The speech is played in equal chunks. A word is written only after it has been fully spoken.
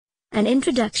An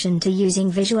introduction to using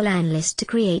Visual Analyst to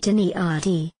create an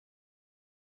ERD.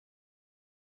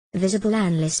 Visual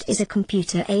Analyst is a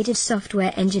computer-aided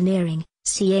software engineering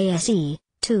 (CASE)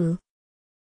 tool.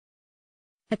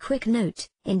 A quick note,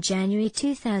 in January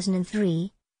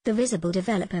 2003, the Visible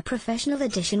Developer Professional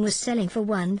Edition was selling for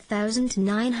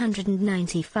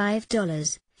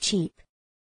 $1,995, cheap.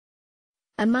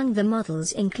 Among the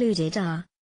models included are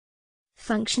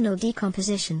Functional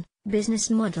Decomposition, Business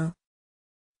Model.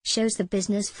 Shows the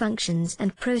business functions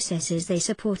and processes they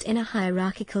support in a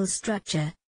hierarchical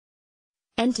structure.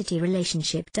 Entity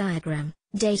Relationship Diagram,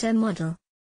 Data Model.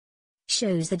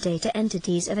 Shows the data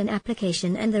entities of an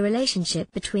application and the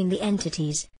relationship between the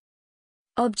entities.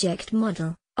 Object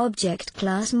Model, Object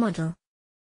Class Model.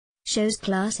 Shows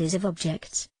classes of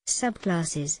objects,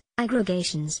 subclasses,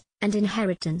 aggregations, and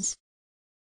inheritance.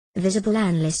 Visible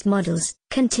Analyst Models,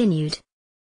 continued.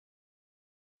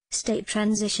 State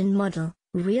Transition Model,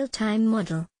 Real-Time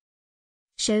Model.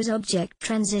 Shows object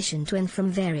transition to and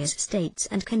from various states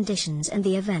and conditions and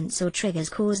the events or triggers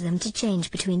cause them to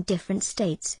change between different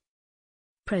states.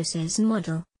 Process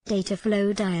Model, Data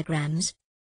Flow Diagrams.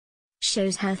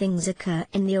 Shows how things occur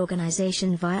in the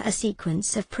organization via a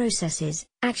sequence of processes,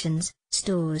 actions,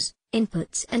 stores,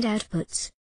 inputs and outputs.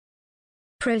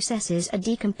 Processes are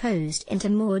decomposed into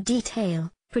more detail,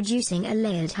 producing a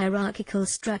layered hierarchical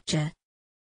structure.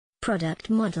 Product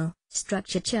Model,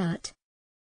 Structure Chart.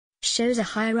 Shows a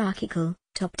hierarchical,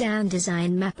 top-down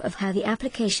design map of how the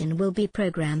application will be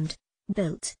programmed,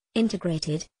 built,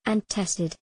 integrated, and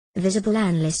tested. Visible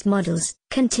Analyst Models,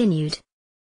 continued.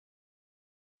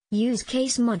 Use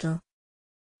Case Model.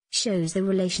 Shows the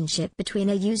relationship between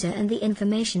a user and the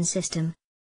information system.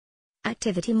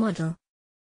 Activity Model.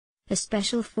 A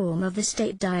special form of the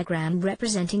state diagram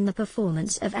representing the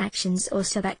performance of actions or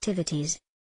sub-activities.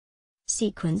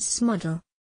 Sequence Model.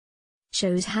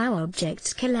 Shows how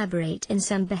objects collaborate in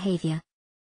some behavior.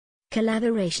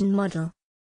 Collaboration Model.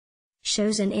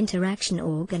 Shows an interaction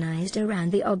organized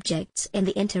around the objects in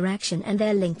the interaction and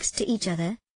their links to each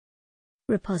other.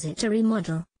 Repository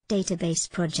Model, Database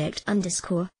Project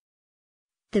 _.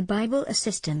 The Bible of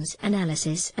Systems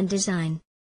Analysis and Design.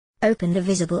 Open the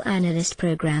Visible Analyst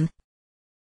program.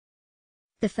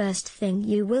 The first thing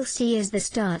you will see is the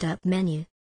Startup menu.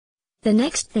 The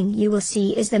next thing you will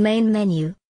see is the main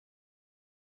menu.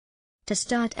 To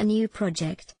start a new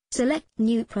project, select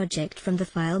New Project from the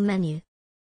File menu.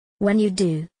 When you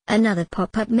do, another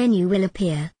pop-up menu will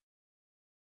appear.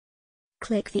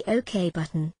 Click the OK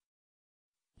button.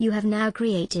 You have now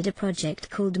created a project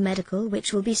called Medical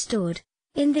which will be stored,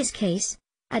 in this case,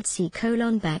 at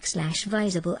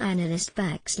C:\Visible Analyst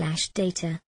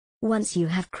 \data. Once you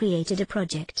have created a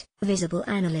project, Visible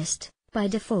Analyst, by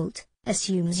default,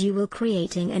 assumes you will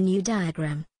creating a new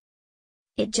diagram.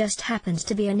 It just happens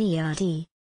to be an ERD.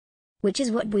 Which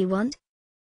is what we want.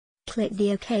 Click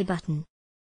the OK button.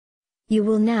 You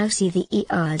will now see the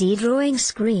ERD drawing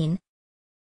screen.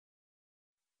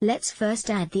 Let's first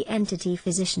add the entity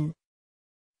physician.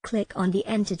 Click on the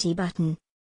Entity button.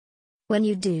 When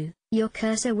you do, your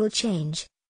cursor will change.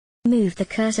 Move the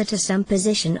cursor to some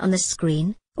position on the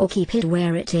screen, or keep it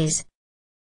where it is.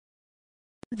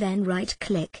 Then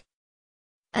right-click.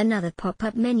 Another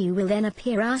pop-up menu will then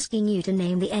appear asking you to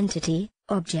name the entity,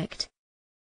 object.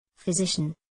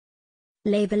 Physician.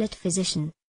 Label it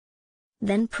Physician.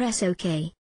 Then press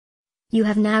OK. You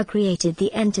have now created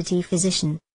the entity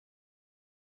Physician.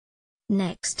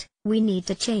 Next, we need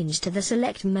to change to the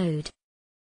Select mode.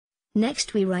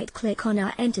 Next we right-click on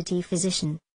our entity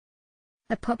Physician.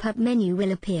 A pop-up menu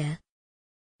will appear.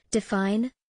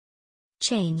 Define.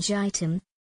 Change item.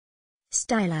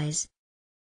 Stylize.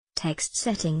 Text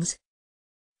settings.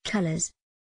 Colors.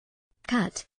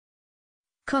 Cut.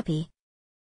 Copy.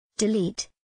 Delete.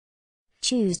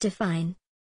 Choose Define.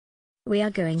 We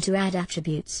are going to add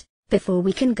attributes. Before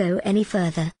we can go any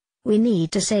further, we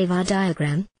need to save our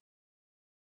diagram.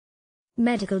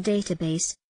 Medical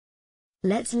Database.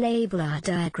 Let's label our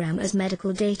diagram as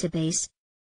Medical Database.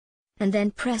 And then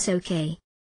press OK.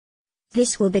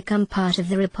 This will become part of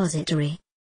the repository.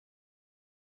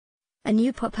 A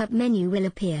new pop-up menu will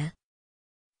appear.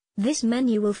 This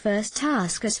menu will first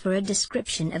ask us for a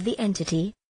description of the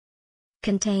entity.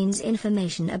 Contains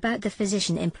information about the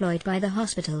physician employed by the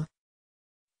hospital.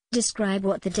 Describe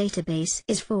what the database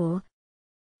is for.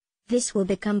 This will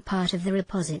become part of the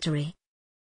repository.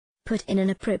 Put in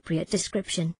an appropriate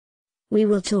description. We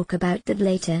will talk about that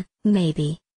later,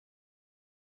 maybe.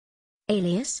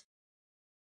 Alias?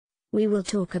 We will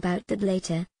talk about that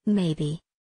later, maybe.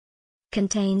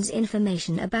 Contains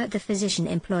information about the physician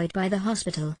employed by the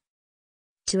hospital.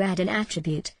 To add an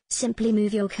attribute, simply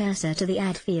move your cursor to the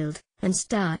Add field, and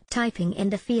start typing in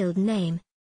the field name.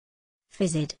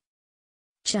 Phys.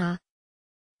 Char.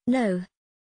 No.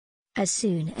 As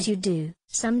soon as you do,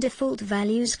 some default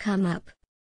values come up.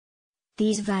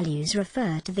 These values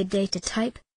refer to the data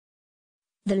type,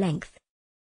 the length,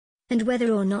 and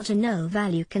whether or not a null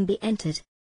value can be entered.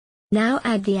 Now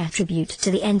add the attribute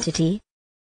to the entity.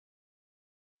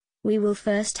 We will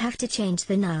first have to change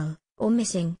the null, or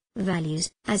missing,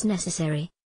 values, as necessary.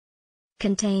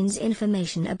 Contains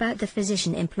information about the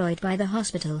physician employed by the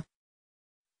hospital.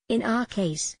 In our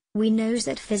case, we knows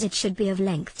that phys should be of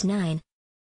length 9.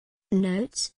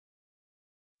 Notes?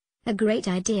 A great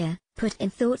idea. Put in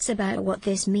thoughts about what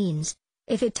this means.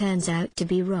 If it turns out to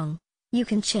be wrong, you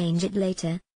can change it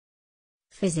later.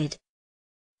 Phys.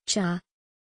 Char.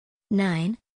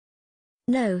 9.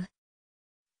 No.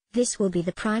 This will be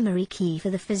the primary key for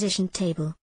the physician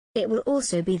table. It will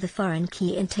also be the foreign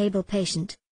key in table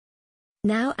patient.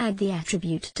 Now add the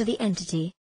attribute to the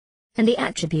entity. And the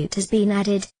attribute has been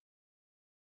added.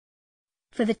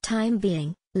 For the time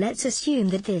being, let's assume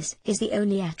that this is the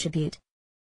only attribute.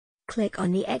 Click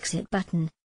on the Exit button.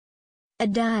 A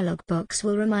dialog box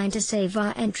will remind to save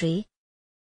our entry.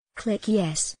 Click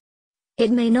Yes.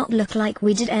 It may not look like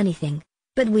we did anything,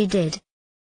 but we did.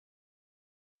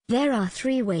 There are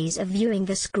 3 ways of viewing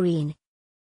the screen.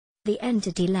 The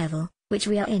entity level, which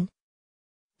we are in.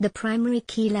 The primary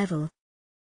key level.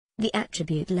 The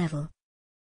attribute level.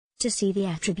 To see the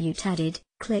attribute added,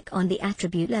 click on the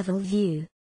attribute level view.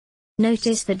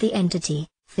 Notice that the entity,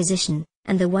 physician,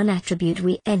 and the one attribute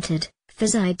we entered,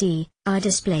 phys ID, are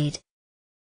displayed.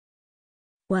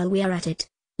 While we are at it,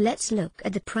 let's look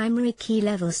at the primary key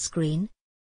level screen.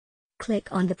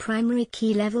 Click on the primary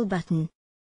key level button.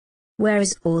 Where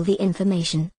is all the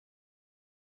information?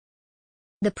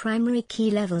 The primary key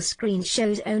level screen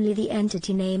shows only the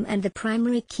entity name and the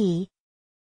primary key.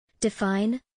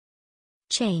 Define.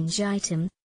 Change item.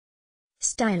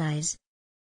 Stylize.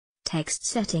 Text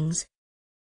settings.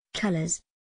 Colors.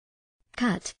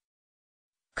 Cut.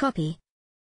 Copy.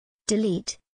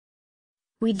 Delete.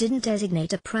 We didn't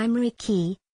designate a primary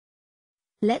key.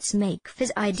 Let's make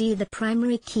phys ID the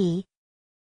primary key.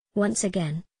 Once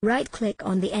again, right-click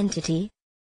on the entity.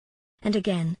 And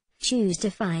again, choose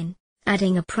Define.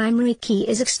 Adding a primary key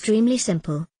is extremely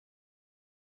simple.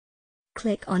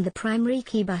 Click on the primary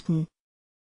key button.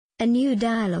 A new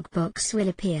dialog box will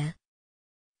appear.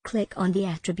 Click on the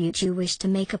attribute you wish to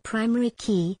make a primary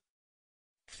key.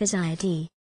 Phys ID.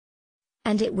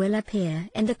 And it will appear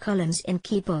in the columns in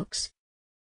key box.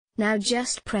 Now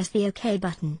just press the OK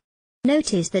button.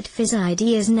 Notice that phys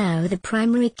ID is now the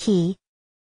primary key.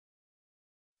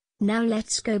 Now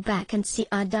let's go back and see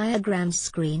our diagram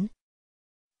screen.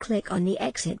 Click on the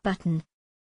Exit button.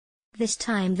 This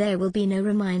time there will be no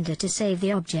reminder to save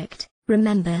the object.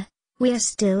 Remember, we are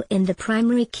still in the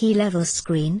primary key level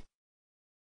screen.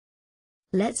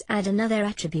 Let's add another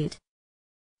attribute.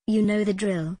 You know the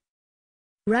drill.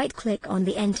 Right-click on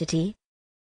the entity.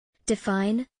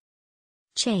 Define.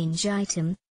 Change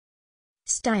item.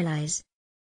 Stylize.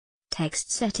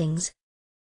 Text settings.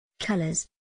 Colors.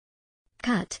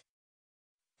 Cut.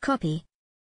 Copy.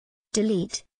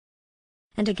 Delete.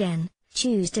 And again,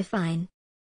 choose Define.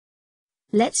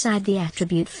 Let's add the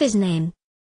attribute phys name.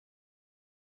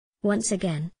 Once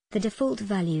again, the default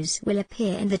values will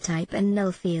appear in the type and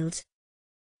null fields.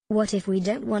 What if we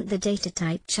don't want the data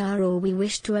type char or we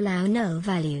wish to allow null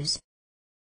values?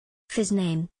 Phys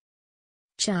name.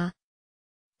 Char.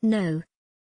 No.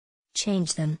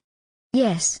 Change them.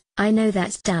 Yes, I know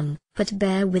that's dumb, but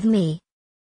bear with me.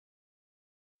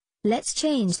 Let's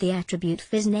change the attribute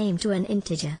phys name to an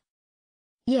integer.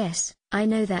 Yes, I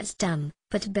know that's dumb,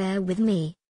 but bear with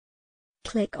me.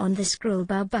 Click on the scroll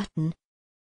bar button.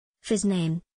 Phys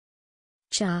name.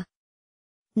 Char.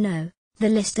 No, the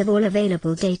list of all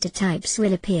available data types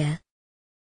will appear.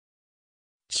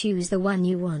 Choose the one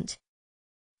you want.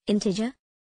 Integer?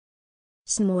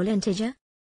 Small integer?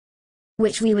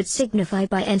 Which we would signify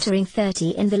by entering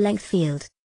 30 in the length field.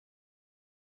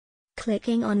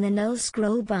 Clicking on the null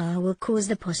scroll bar will cause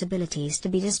the possibilities to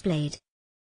be displayed.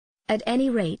 At any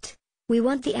rate, we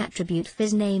want the attribute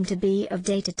phys name to be of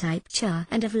data type char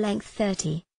and of length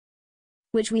 30.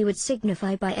 Which we would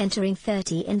signify by entering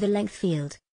 30 in the length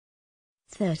field.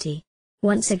 30.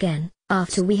 Once again,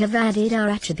 after we have added our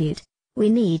attribute, we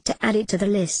need to add it to the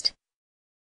list.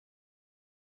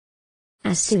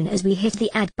 As soon as we hit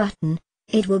the Add button,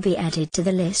 it will be added to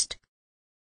the list.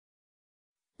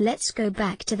 Let's go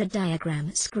back to the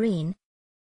diagram screen.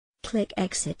 Click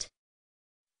Exit.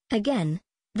 Again,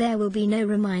 there will be no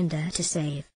reminder to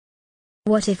save.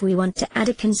 What if we want to add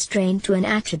a constraint to an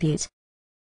attribute?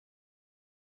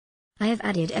 I have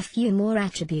added a few more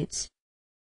attributes.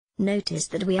 Notice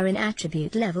that we are in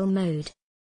attribute level mode.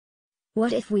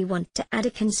 What if we want to add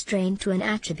a constraint to an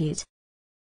attribute?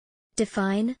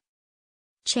 Define,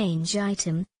 change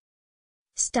item,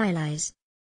 stylize,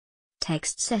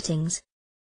 text settings,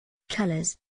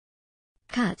 colors,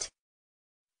 cut,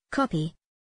 copy,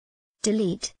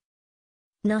 delete.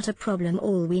 Not a problem.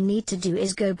 All we need to do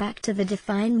is go back to the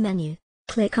Define menu,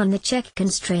 click on the Check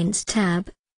Constraints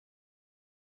tab.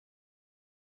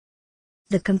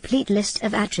 The complete list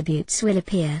of attributes will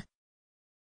appear.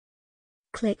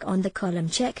 Click on the column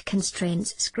Check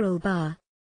Constraints scroll bar.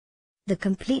 The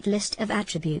complete list of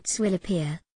attributes will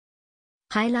appear.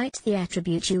 Highlight the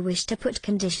attribute you wish to put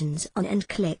conditions on and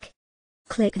click.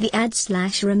 Click the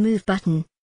Add/Remove button.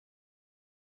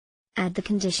 Add the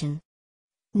condition.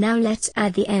 Now let's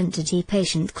add the entity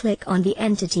patient. Click on the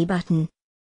Entity button.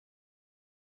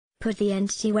 Put the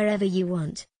entity wherever you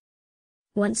want.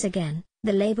 Once again,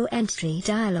 the Label Entry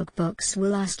dialog box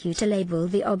will ask you to label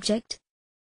the object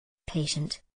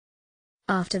patient.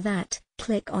 After that,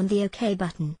 click on the OK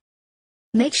button.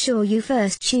 Make sure you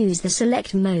first choose the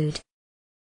Select mode.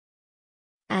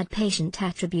 Add patient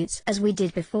attributes as we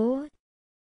did before.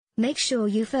 Make sure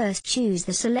you first choose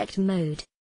the Select mode.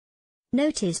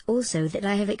 Notice also that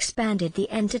I have expanded the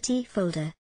Entity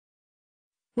folder.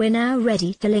 We're now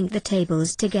ready to link the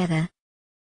tables together.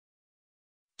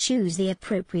 Choose the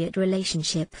appropriate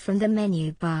relationship from the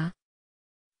menu bar.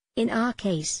 In our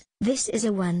case, this is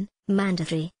a one,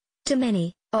 mandatory, to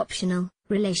many, optional,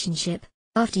 relationship.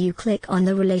 After you click on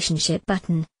the Relationship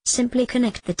button, simply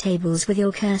connect the tables with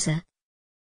your cursor.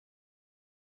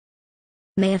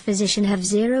 May a physician have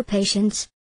 0 patients?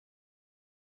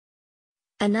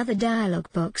 Another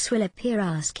dialog box will appear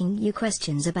asking you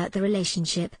questions about the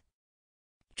relationship.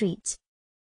 Treats.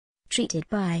 Treated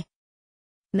by.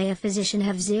 May a physician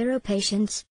have 0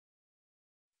 patients?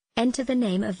 Enter the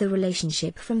name of the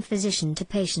relationship from physician to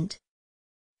patient.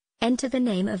 Enter the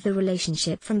name of the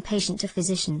relationship from patient to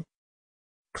physician.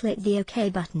 Click the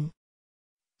OK button.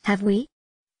 Have we?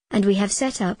 And we have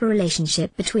set up a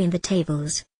relationship between the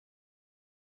tables.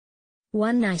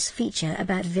 One nice feature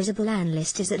about Visible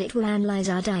Analyst is that it will analyze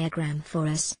our diagram for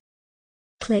us.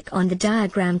 Click on the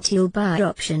Diagram toolbar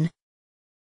option.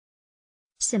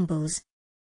 Symbols,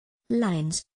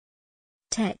 lines,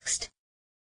 text,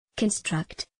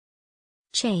 construct,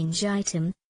 change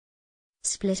item,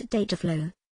 split data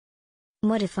flow,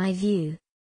 modify view,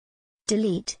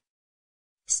 delete,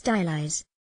 stylize,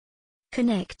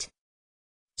 connect,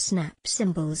 snap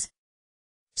symbols,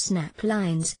 snap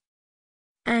lines,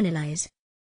 analyze.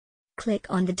 Click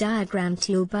on the Diagram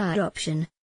toolbar option.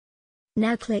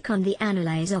 Now click on the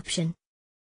Analyze option.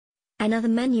 Another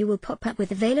menu will pop up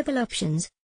with available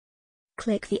options.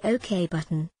 Click the OK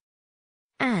button.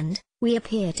 And, we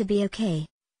appear to be OK.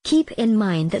 Keep in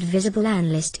mind that Visible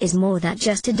Analyst is more than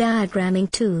just a diagramming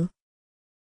tool.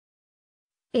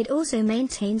 It also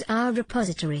maintains our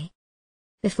repository.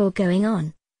 Before going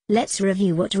on, let's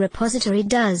review what a repository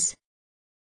does.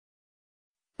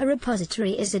 A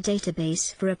repository is a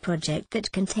database for a project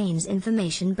that contains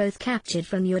information both captured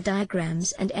from your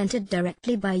diagrams and entered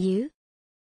directly by you.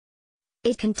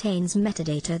 It contains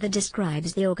metadata that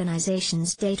describes the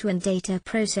organization's data and data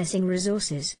processing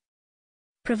resources.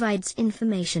 Provides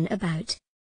information about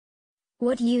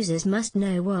what users must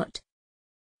know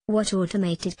what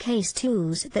automated case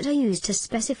tools that are used to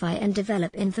specify and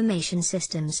develop information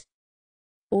systems.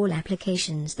 All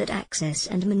applications that access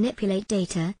and manipulate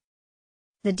data.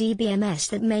 The DBMS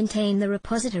that maintain the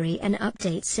repository and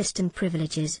update system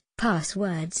privileges,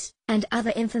 passwords, and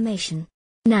other information.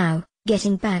 Now,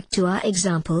 getting back to our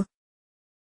example.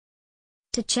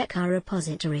 To check our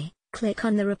repository, click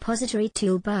on the Repository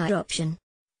toolbar option.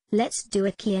 Let's do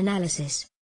a key analysis.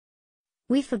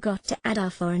 We forgot to add our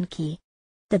foreign key.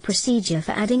 The procedure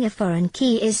for adding a foreign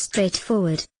key is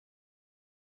straightforward.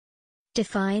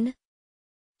 Define,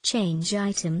 change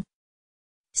item,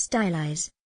 stylize,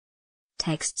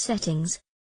 text settings,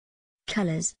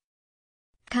 colors,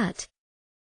 cut,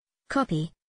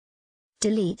 copy,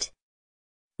 delete.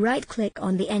 Right-click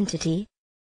on the entity,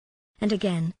 and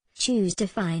again, choose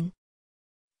Define.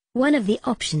 One of the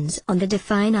options on the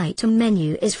Define item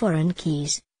menu is Foreign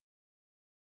Keys.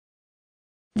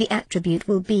 The attribute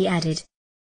will be added.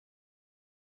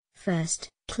 First,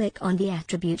 click on the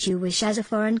attribute you wish as a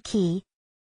foreign key,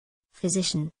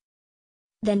 Physician.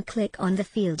 Then click on the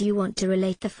field you want to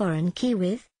relate the foreign key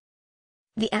with.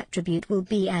 The attribute will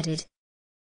be added.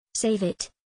 Save it.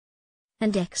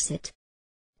 And exit.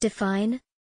 Define.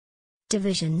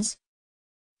 Divisions.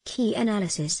 Key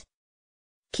analysis.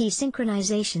 key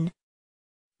synchronization,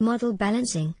 model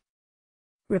balancing,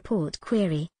 report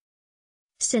query,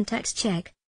 syntax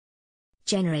check,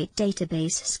 generate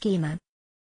database schema,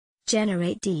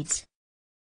 generate deeds,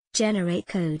 generate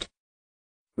code,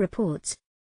 reports.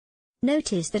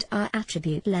 Notice that our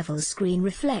attribute levels screen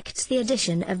reflects the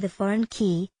addition of the foreign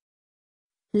key.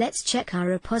 Let's check our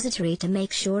repository to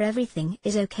make sure everything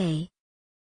is okay.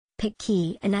 Pick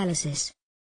key analysis.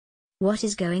 What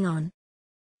is going on?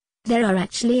 There are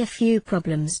actually a few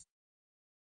problems.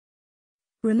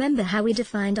 Remember how we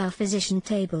defined our physician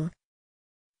table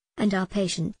and our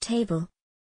patient table?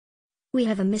 We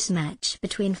have a mismatch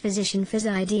between physician phys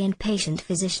ID and patient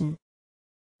physician.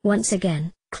 Once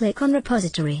again, click on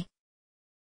repository.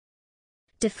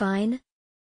 Define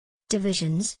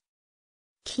divisions,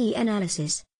 key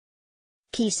analysis,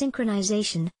 key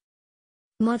synchronization,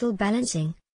 model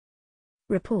balancing,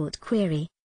 report query,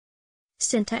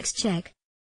 syntax check,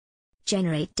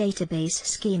 generate database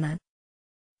schema,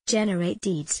 generate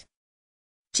deeds,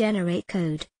 generate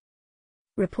code,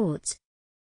 reports.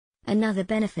 Another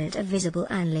benefit of Visible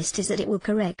Analyst is that it will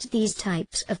correct these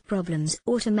types of problems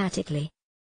automatically.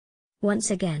 Once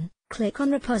again, click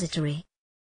on repository.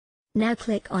 Now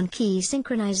click on key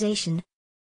synchronization.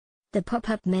 The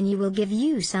pop-up menu will give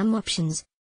you some options.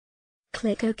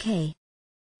 Click OK.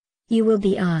 You will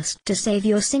be asked to save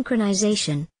your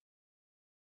synchronization.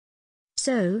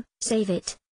 So, save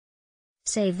it.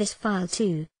 Save this file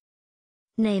too.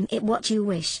 Name it what you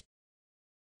wish.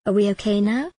 Are we okay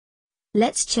now?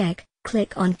 Let's check.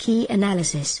 Click on key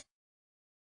analysis.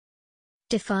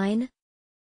 Define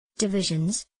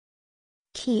divisions,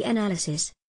 key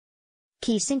analysis,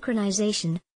 key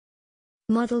synchronization,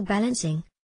 model balancing,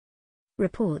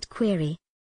 report query,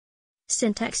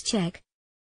 syntax check,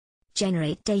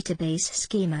 generate database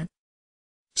schema,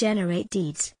 generate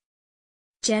deeds,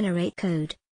 generate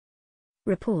code,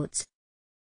 reports.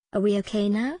 Are we okay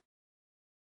now?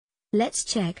 Let's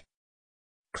check.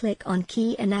 Click on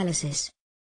key analysis.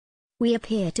 We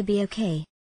appear to be okay.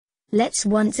 Let's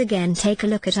once again take a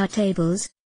look at our tables.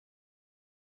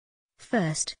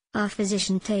 First, our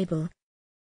physician table.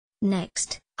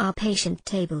 Next, our patient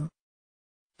table.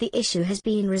 The issue has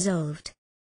been resolved.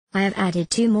 I have added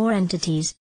 2 more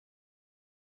entities.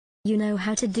 You know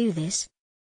how to do this?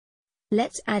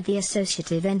 Let's add the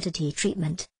associative entity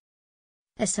treatment.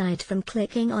 Aside from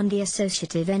clicking on the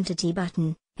associative entity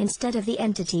button, instead of the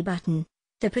entity button,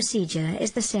 the procedure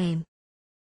is the same.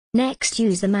 Next,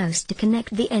 use the mouse to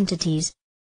connect the entities.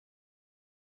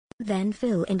 Then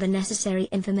fill in the necessary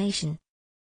information.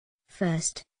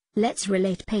 First, let's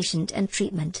relate patient and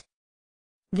treatment.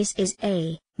 This is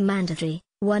a mandatory,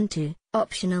 1-to,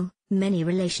 optional, many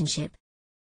relationship.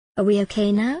 Are we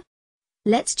okay now?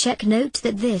 Let's check. Note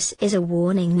that this is a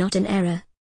warning, not an error.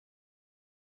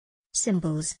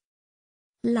 Symbols,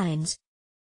 lines,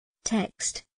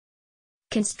 text,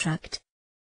 construct,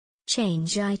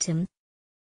 change item,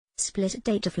 split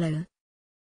data flow,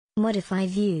 modify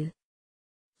view,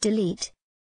 delete,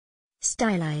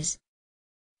 stylize,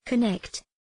 connect,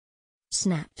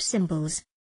 snap symbols,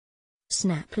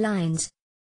 snap lines,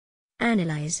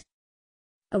 analyze.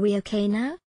 Are we okay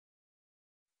now?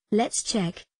 Let's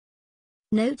check.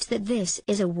 Note that this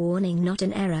is a warning, not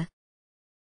an error.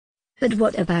 But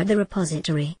what about the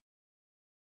repository?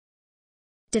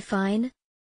 Define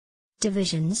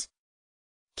divisions,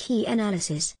 key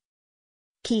analysis,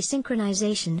 key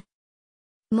synchronization,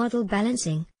 model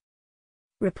balancing,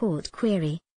 report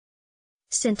query,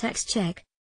 syntax check,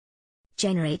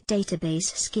 generate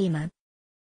database schema,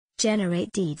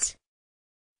 generate deeds,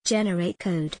 generate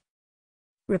code,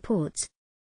 reports.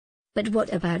 But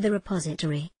what about the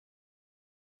repository?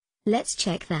 Let's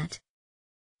check that.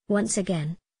 Once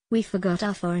again, we forgot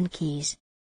our foreign keys.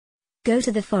 Go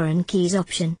to the foreign keys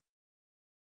option.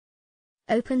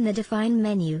 Open the Define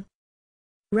menu.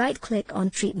 Right-click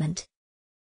on Treatment.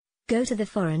 Go to the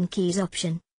Foreign Keys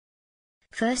option.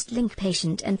 First link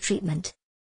patient and treatment.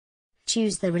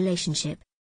 Choose the relationship.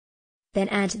 Then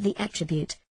add the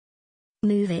attribute.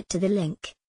 Move it to the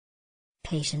link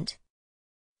patient.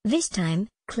 This time,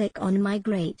 click on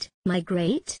Migrate.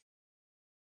 Migrate.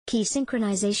 Key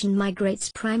synchronization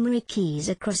migrates primary keys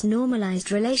across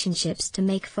normalized relationships to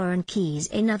make foreign keys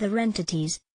in other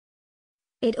entities.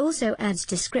 It also adds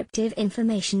descriptive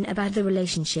information about the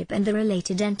relationship and the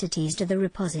related entities to the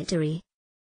repository.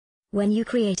 When you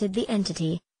created the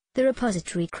entity, the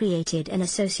repository created an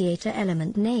associator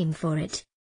element name for it.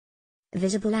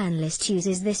 Visible Analyst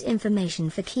uses this information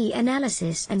for key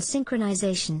analysis and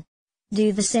synchronization.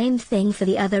 Do the same thing for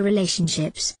the other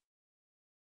relationships.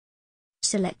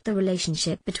 Select the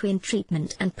relationship between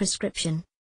treatment and prescription.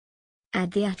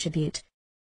 Add the attribute.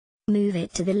 Move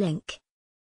it to the link.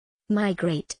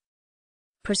 Migrate.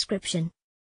 Prescription.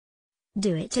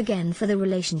 Do it again for the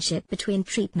relationship between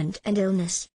treatment and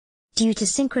illness. Due to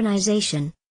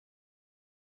synchronization.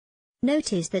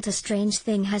 Notice that a strange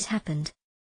thing has happened.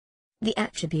 The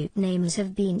attribute names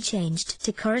have been changed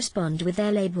to correspond with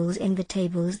their labels in the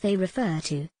tables they refer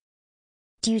to.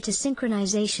 Due to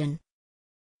synchronization.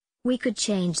 We could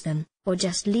change them, or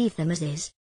just leave them as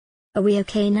is. Are we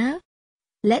okay now?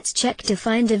 Let's check to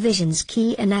find division's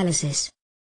key analysis.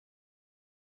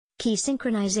 Key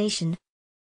synchronization.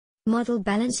 Model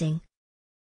balancing.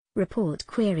 Report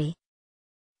query.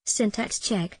 Syntax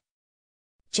check.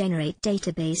 Generate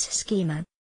database schema.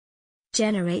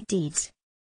 Generate deeds.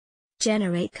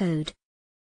 Generate code.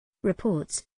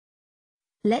 Reports.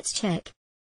 Let's check.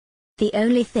 The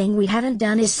only thing we haven't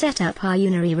done is set up our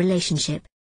unary relationship.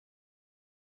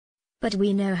 But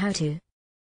we know how to.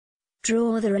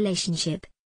 Draw the relationship.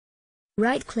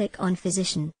 Right-click on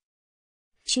Physician.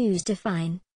 Choose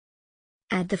Define.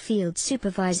 Add the field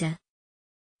Supervisor.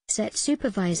 Set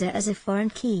Supervisor as a foreign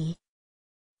key.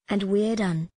 And we're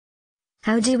done.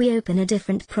 How do we open a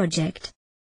different project?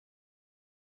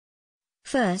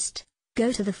 First,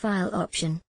 go to the File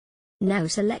option. Now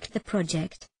select the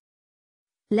project.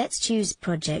 Let's choose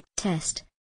Project Test.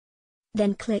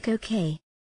 Then click OK.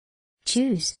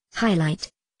 Choose Highlight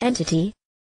Entity.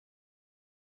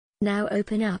 Now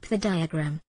open up the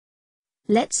diagram.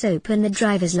 Let's open the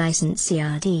driver's license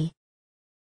ERD.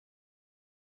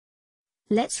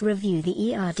 Let's review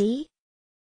the ERD.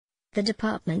 The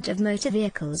Department of Motor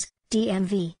Vehicles,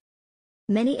 DMV.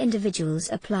 Many individuals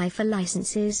apply for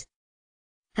licenses.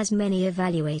 Has many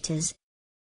evaluators.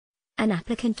 An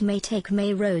applicant may take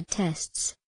many road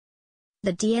tests.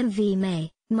 The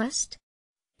DMV must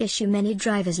issue many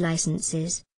driver's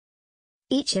licenses.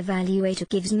 Each evaluator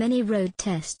gives many road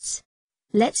tests.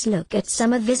 Let's look at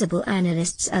some of Visible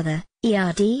Analyst's other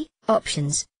ERD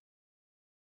options.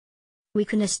 We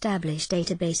can establish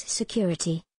database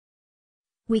security.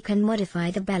 We can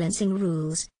modify the balancing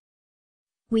rules.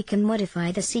 We can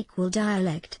modify the SQL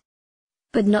dialect,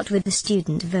 but not with the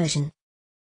student version.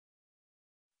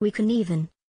 We can even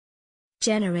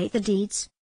generate the deeds,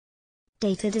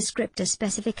 data descriptor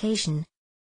specification,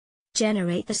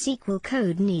 generate the SQL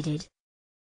code needed,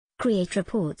 create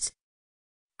reports,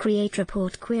 create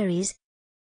report queries,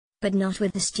 but not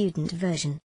with the student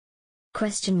version.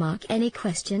 Any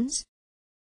questions?